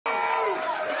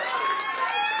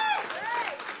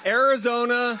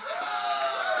Arizona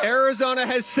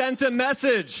has sent a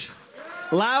message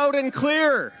loud and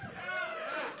clear.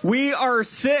 We are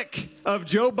sick of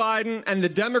Joe Biden and the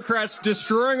Democrats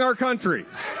destroying our country.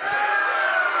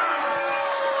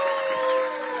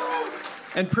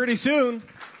 And pretty soon,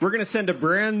 we're going to send a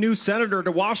brand new senator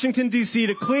to Washington, D.C.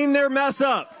 to clean their mess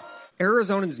up.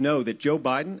 Arizonans know that Joe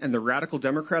Biden and the radical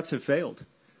Democrats have failed.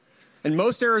 And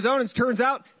most Arizonans, turns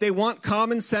out, they want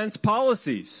common sense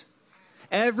policies.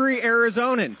 Every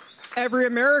Arizonan, every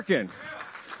American,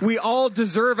 we all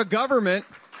deserve a government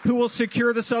who will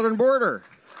secure the southern border.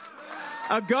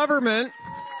 A government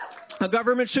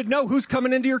should know who's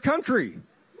coming into your country.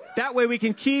 That way we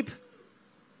can keep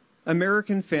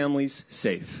American families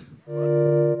safe.